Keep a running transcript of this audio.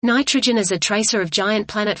Nitrogen as a tracer of giant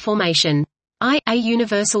planet formation. A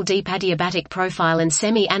universal deep adiabatic profile and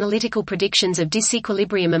semi-analytical predictions of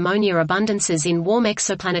disequilibrium ammonia abundances in warm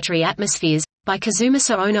exoplanetary atmospheres, by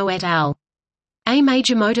Kazumasa Ono et al. A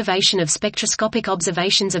major motivation of spectroscopic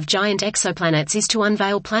observations of giant exoplanets is to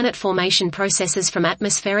unveil planet formation processes from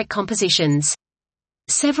atmospheric compositions.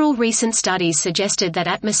 Several recent studies suggested that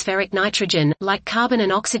atmospheric nitrogen, like carbon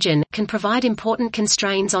and oxygen, can provide important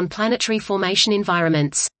constraints on planetary formation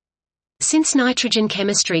environments. Since nitrogen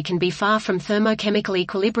chemistry can be far from thermochemical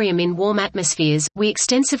equilibrium in warm atmospheres, we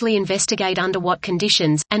extensively investigate under what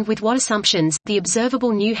conditions, and with what assumptions, the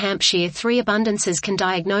observable New Hampshire 3 abundances can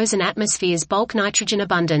diagnose an atmosphere's bulk nitrogen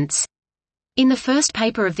abundance. In the first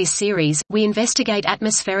paper of this series, we investigate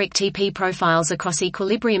atmospheric TP profiles across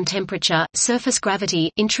equilibrium temperature, surface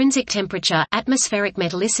gravity, intrinsic temperature, atmospheric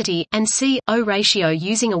metallicity, and C/O ratio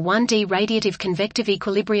using a 1D radiative convective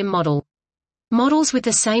equilibrium model. Models with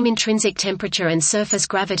the same intrinsic temperature and surface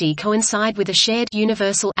gravity coincide with a shared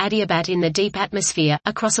universal adiabat in the deep atmosphere,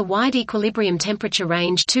 across a wide equilibrium temperature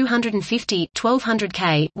range 250–1200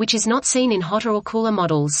 K, which is not seen in hotter or cooler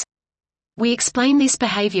models. We explain this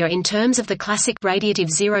behavior in terms of the classic radiative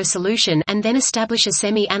zero solution and then establish a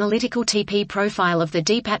semi-analytical TP profile of the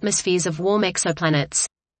deep atmospheres of warm exoplanets.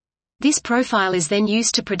 This profile is then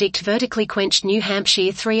used to predict vertically quenched New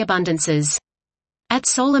Hampshire 3 abundances. At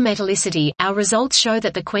solar metallicity, our results show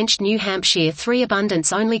that the quenched New Hampshire 3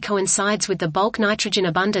 abundance only coincides with the bulk nitrogen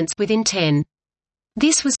abundance within 10.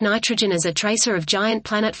 This was nitrogen as a tracer of giant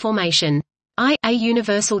planet formation. A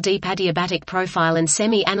universal deep adiabatic profile and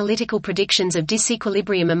semi-analytical predictions of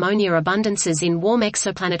disequilibrium ammonia abundances in warm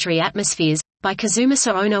exoplanetary atmospheres, by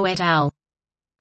Kazumasa Ono et al.